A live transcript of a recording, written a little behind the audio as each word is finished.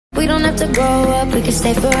have to grow up, we can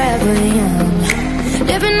stay forever young.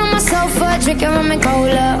 Living on my sofa, drinking rum and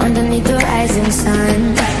cola underneath the rising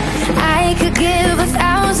sun. I could give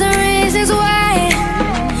 1,000 reasons why,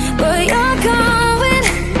 but you're going,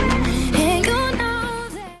 and you know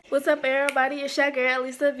that. What's up, everybody? It's your girl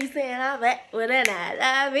Lisa Bisa, and I'm back with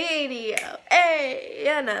another video. Hey,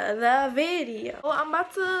 another video. Well, I'm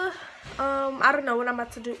about to I don't know what I'm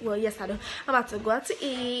about to do. Well, yes I do. I'm about to go out to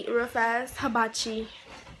eat real fast, hibachi.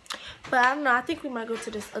 But I don't know, I think we might go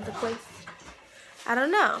to this other place. I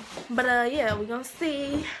don't know. But yeah, we're gonna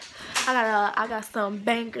see. I got some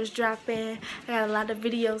bangers dropping. I got a lot of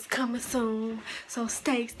videos coming soon. So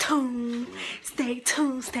stay tuned. Stay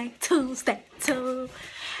tuned, stay tuned, stay tuned.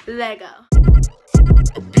 Let go.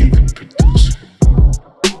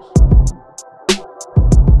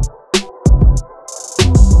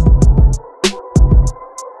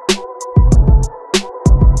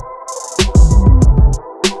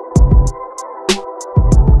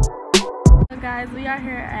 Guys, we are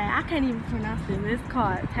here at, I can't even pronounce it. It's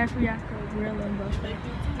called Teriyaki Grill and Buffet.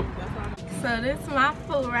 So this is my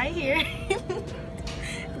food right here.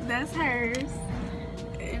 That's hers.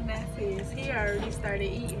 And that's his. He already started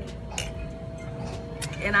eating.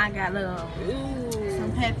 And I got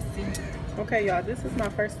some Pepsi. Okay, y'all, this is my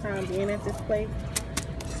first time being at this place.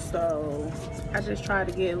 So I just tried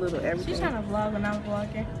to get a little everything. She's trying to vlog when I'm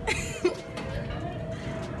vlogging.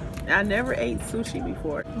 I never ate sushi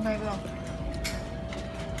before. Okay, go.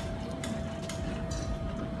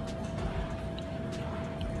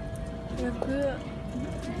 It's good.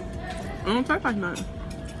 It don't taste like nothing.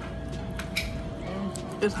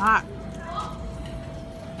 It's hot.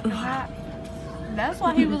 It's hot. That's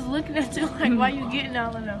why he was looking at you like, why you getting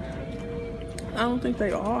all of them? I don't think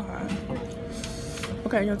they are hot.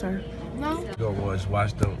 Okay, your turn. No? Go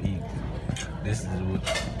watch them eat. This is what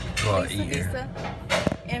you call eating. Bisa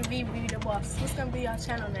and V Be the Boss. What's gonna be your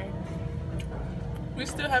channel name? We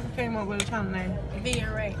still haven't came up with a channel name. V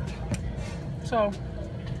and Ray. So,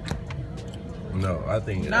 No, I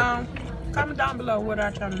think. no. Comment down below what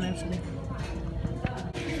our channel name should be.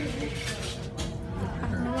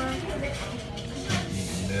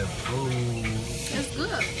 That food. It's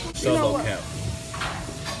good. Solo count.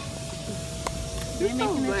 They're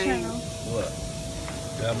making a lame. channel. What?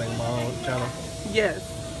 Did I make my own channel? Yes.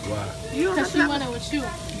 Why? You don't have Because to she have wanted with you.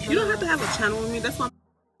 You don't have to have a channel with me. That's why I'm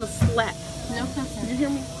a slap. No cussing. You hear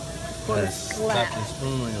me? For a Slap slap. the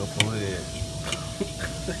spoon on your forehead.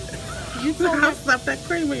 You told I'll him, slap that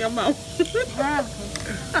cream in your mouth.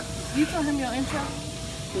 you told him your intro?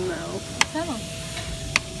 No. Tell him.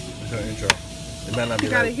 What's your intro? It might not be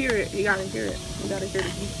You gotta like, hear it. You gotta hear it. You gotta hear the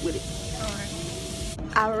beat with it.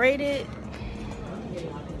 I rated.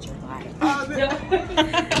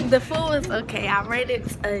 The food was okay. I rated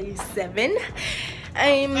a 7.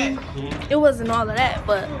 It wasn't all of that,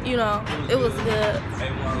 but you know, it was good.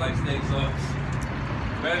 Hey, one like steak sauce.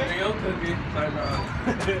 Better than your cookie. Like,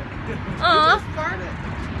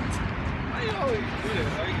 why you always do that?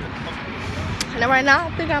 Why you gonna And right now, I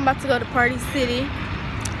think I'm about to go to Party City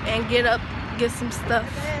and get some stuff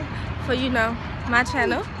for, you know, my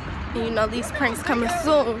channel. And, you know, these pranks coming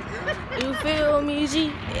soon. You feel me, G?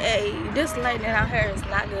 Hey, this lightning out here is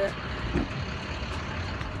not good.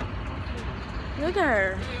 Look at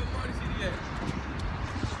her.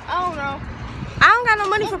 I don't know. I don't got no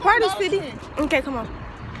money for Party City. Okay, come on.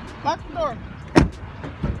 Lock the door.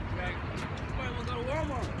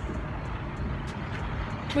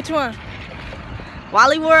 Which one?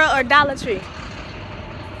 Wally World or Dollar Tree?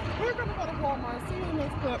 We're gonna go to Walmart. See you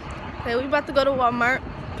next clip. Okay, we about to go to Walmart,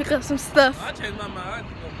 pick up some stuff. I changed my mind.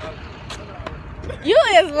 You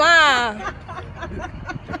is lying.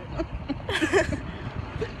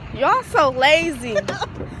 Y'all so lazy.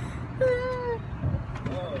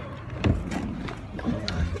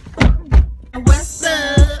 What's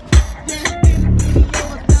up?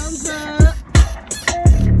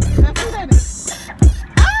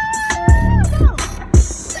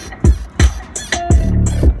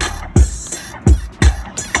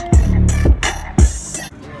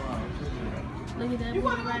 Look at that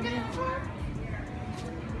movie right there.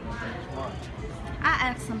 I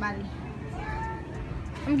asked somebody.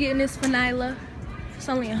 I'm getting this for Nyla. It's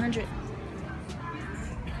only 100.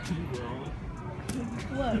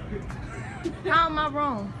 What? How am I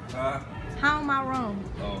wrong? How am I wrong?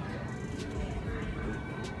 Oh.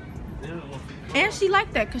 And she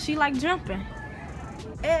like that because she like jumping.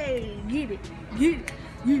 Hey, get it. Get it.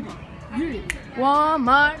 Get it. Get it.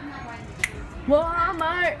 Walmart.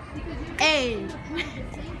 Walmart. Hey.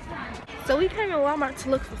 So we came to Walmart to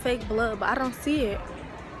look for fake blood, but I don't see it.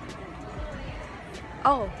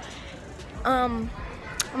 Oh.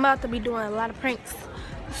 I'm about to be doing a lot of pranks.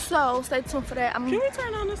 So stay tuned for that. Can we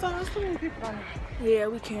turn on the song? So many people on it. Yeah,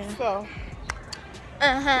 we can. So,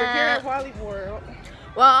 we're here at Wally World.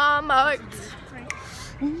 Walmart.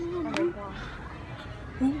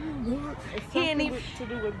 It's something to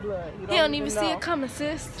do with blood. He don't even see it coming,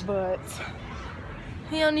 sis. But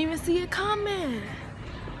he don't even see it coming.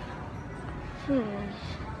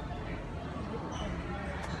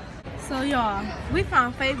 So y'all, we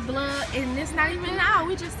found fake blood, and it's not even out.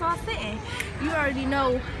 We just saw sitting. You already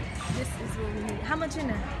know this is what we need. How much in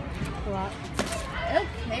there? a lot.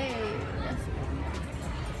 Okay.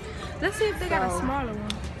 Let's see if they got a smaller one.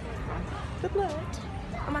 The blood.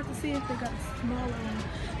 I'm about to see if they got a smaller one.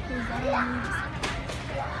 'Cause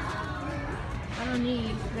I don't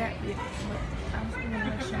need that yet, but I'm gonna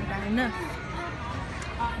make sure I got enough.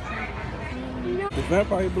 It's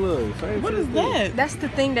vampire blood. Same What shit is that? That's the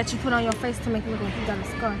thing that you put on your face to make it look like you got a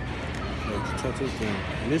scar. It's a tattoo thing.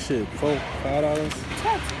 And this shit $4-5.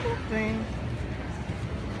 Tattoo thing.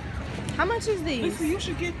 How much is these? Listen, you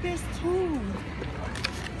should get this too.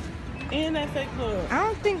 And that fake blood. I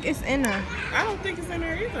don't think it's in there. I don't think it's in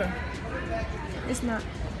there either. It's not.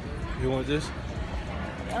 You want this?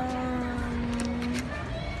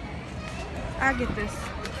 I get this.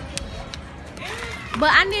 But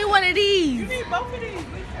I need one of these. You need both of these.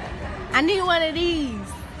 I need one of these.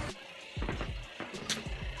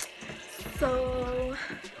 So,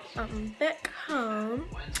 back home.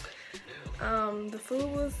 The food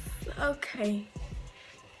was okay.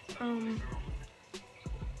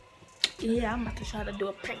 Yeah, I'm about to try to do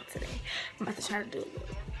a prank today. I'm about to try to do a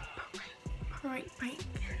little prank.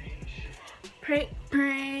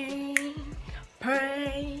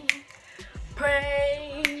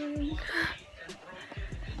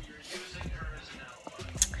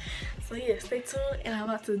 So yeah, stay tuned, and I'm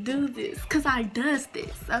about to do this, cause I does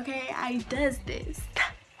this, okay? I does this.